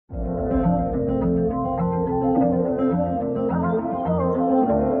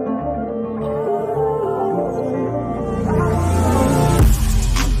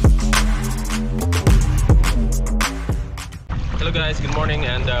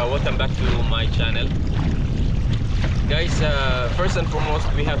welcome back to my channel. Guys, first and foremost,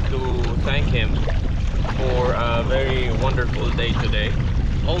 we have to thank him for a very wonderful day today.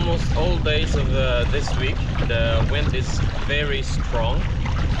 Almost all days of this week the wind is very strong,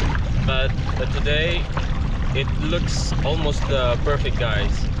 but today it looks almost perfect,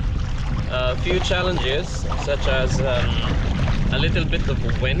 guys. A few challenges such as a little bit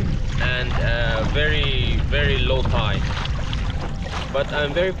of wind and very low tide, but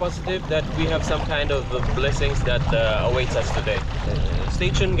I'm very positive that we have some kind of blessings that awaits us today. Stay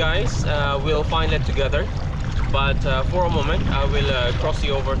tuned, guys. We'll find it together, but for a moment I will cross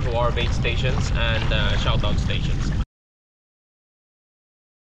you over to our bait stations and shout out stations.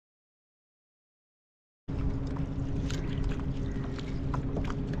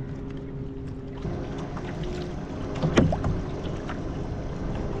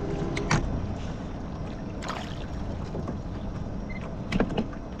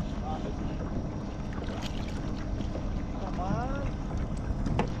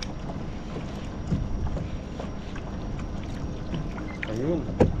 Ayun.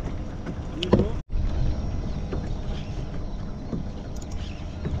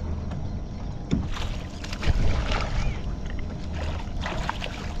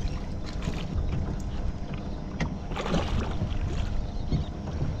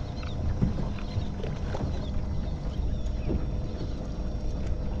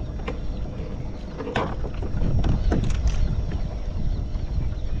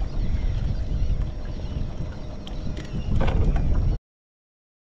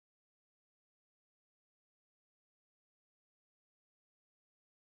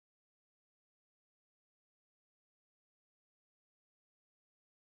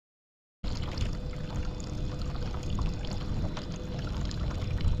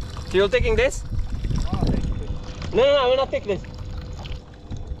 So you're taking this? No, I will not take this.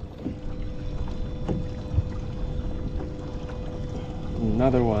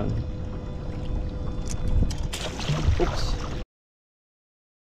 Another one. Oops.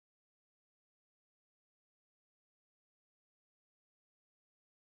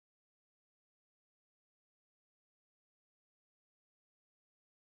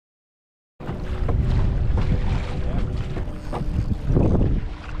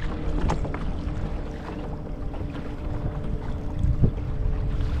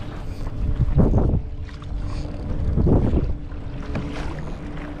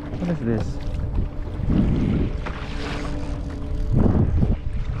 What is this?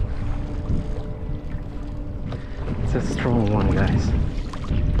 It's a strong one, guys.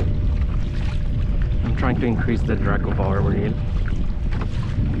 I'm trying to increase the drag of our reel.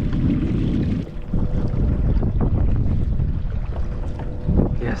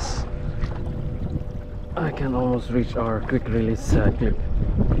 Yes, I can almost reach our quick release clip.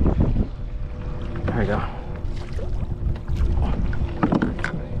 There we go.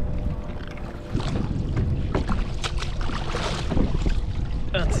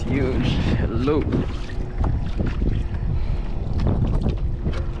 That's huge. Hello.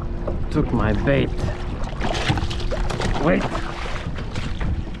 Took my bait. Wait.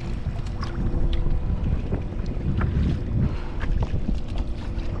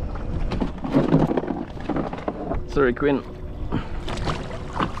 Sorry, Queen.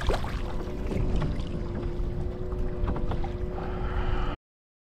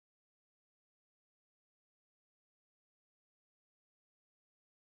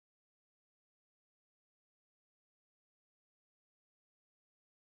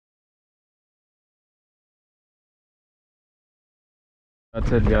 That's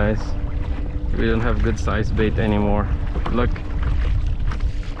it, guys. We don't have good size bait anymore. Look,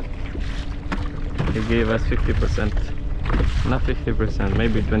 they gave us 50%, not 50%,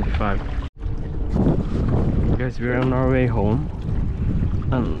 maybe 25. Guys, we're on our way home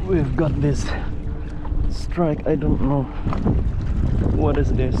and we've got this strike. I don't know what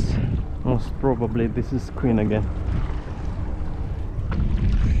is this. Most probably this is Queen again.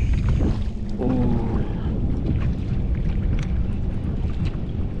 Oh.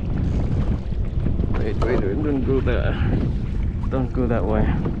 Wait, don't go there. Don't go that way.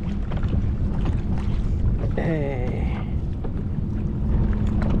 Hey.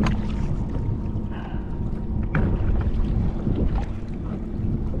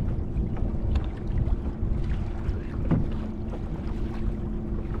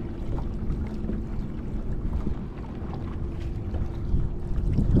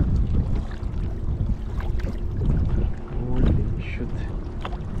 Holy shit.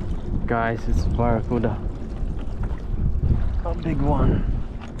 Guys, it's barracuda. A big one.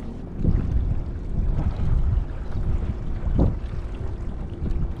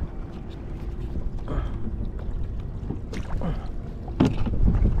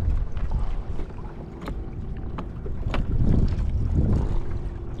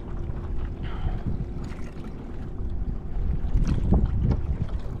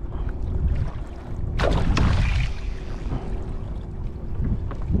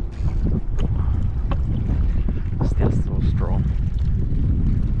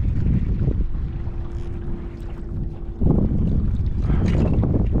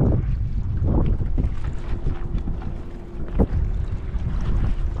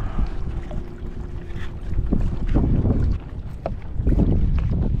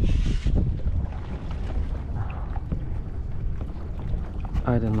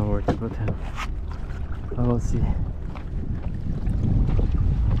 know where to put him. I will see.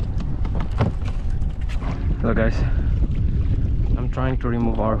 Hello guys, I'm trying to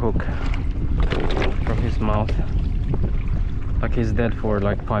remove our hook from his mouth. Like he's dead for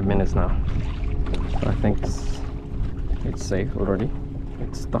like 5 minutes now. So I think it's safe already.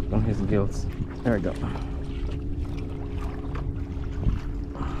 It's stuck on his gills. There we go.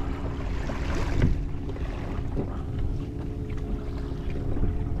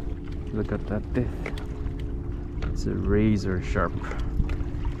 Look at that teeth. It's a razor sharp.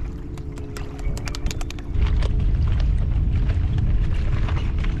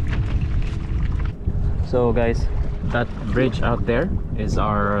 So guys, that bridge out there is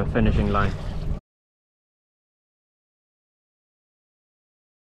our finishing line.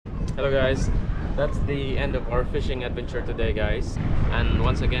 Hello guys, that's the end of our fishing adventure today guys. And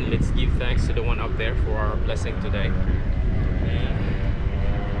once again, let's give thanks to the one up there for our blessing today.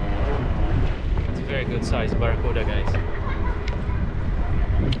 It's a very good size barracuda guys.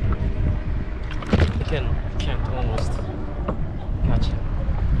 You can't almost catch him.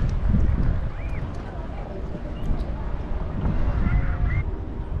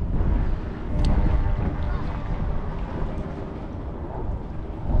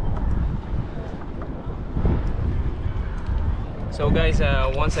 So guys,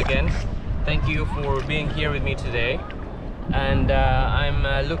 once again, thank you for being here with me today, and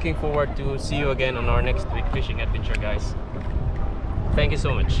I'm looking forward to see you again on our next week fishing adventure guys. Thank you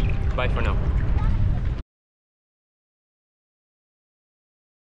so much. Bye for now.